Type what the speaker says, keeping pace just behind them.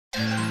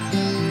Walking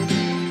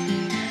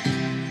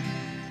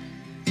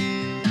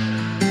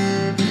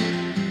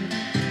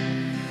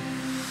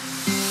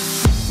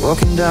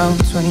down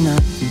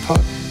 29th and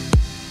Park,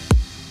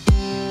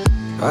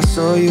 I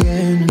saw you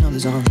in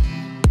another's arm.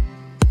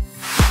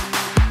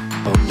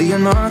 Only a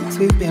month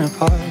we've been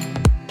apart,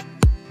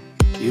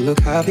 you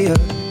look happier.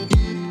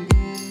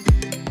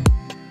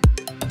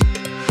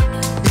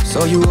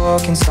 Saw you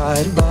walk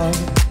inside a bar,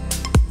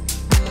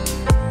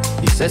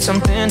 you said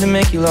something to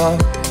make you laugh.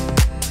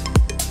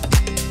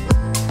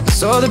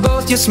 I saw that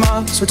both your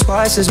smiles were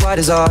twice as wide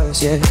as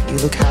ours. Yeah, you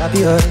look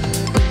happier,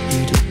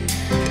 you do.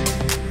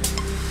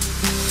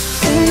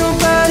 Ain't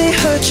nobody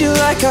hurt you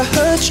like I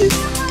hurt you,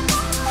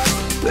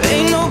 but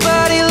ain't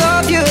nobody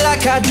love you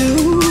like I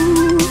do.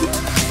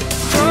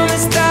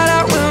 Promise that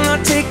I will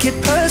not take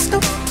it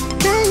personal,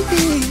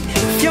 baby,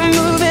 if you're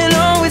moving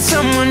on with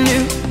someone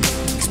new.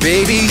 'Cause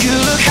baby, you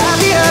look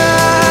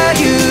happier,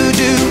 you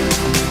do.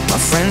 My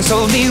friends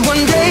told me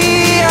one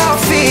day I'll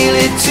feel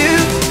it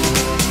too,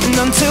 and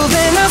until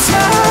then I'll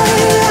smile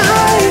and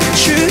hide the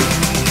truth.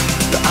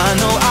 But I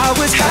know I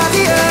was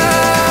happier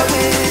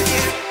with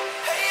you.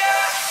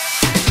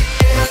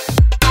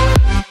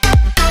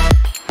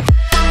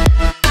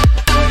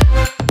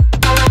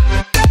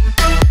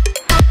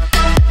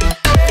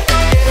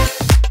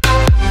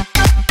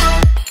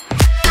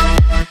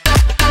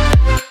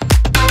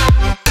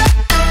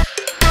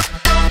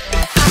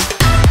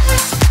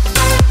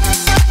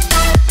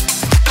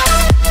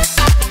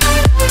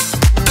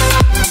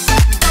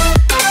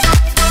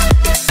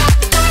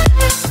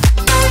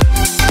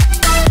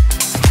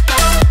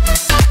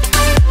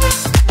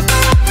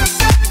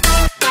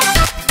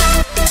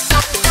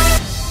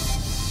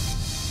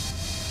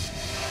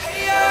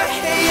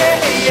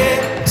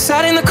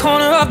 Sat in the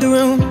corner of the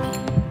room,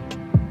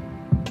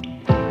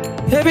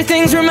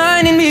 everything's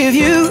reminding me of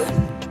you.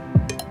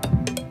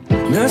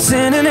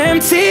 Nursing an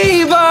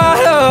empty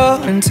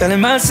bottle and telling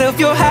myself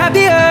you're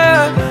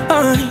happier,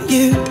 aren't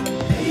you?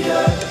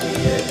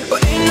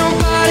 But ain't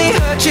nobody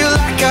hurt you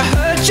like I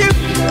hurt you,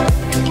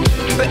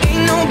 but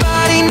ain't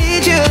nobody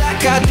need you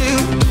like I do.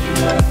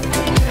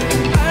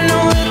 I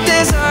know that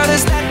there's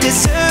others that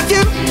deserve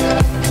you,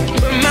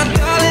 but my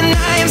darling,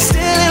 I am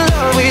still in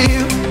love with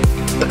you.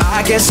 But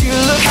I guess you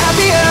look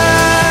happier,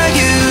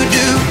 you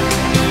do.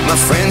 My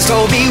friends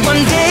told me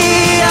one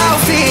day I'll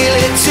feel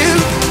it too.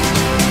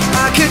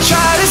 I could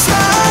try to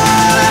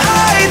smile and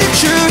hide the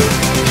truth,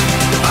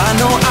 but I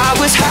know I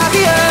was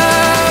happier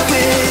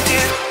with you.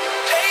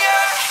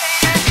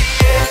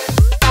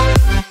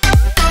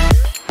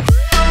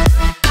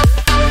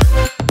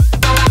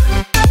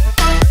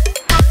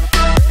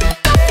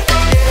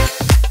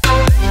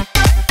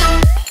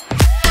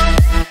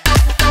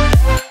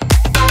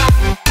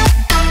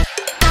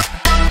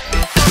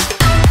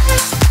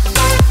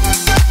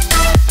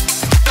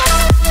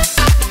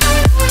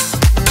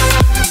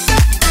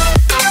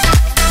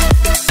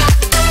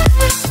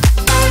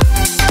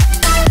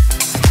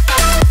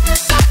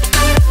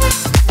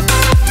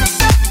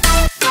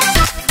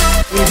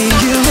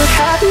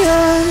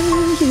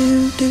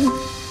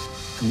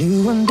 I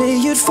knew one day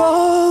you'd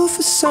fall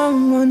for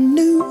someone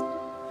new,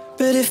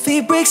 but if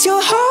he breaks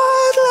your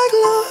heart like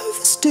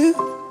lovers do,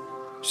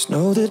 just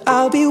know that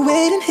I'll be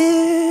waiting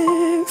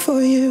here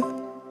for you.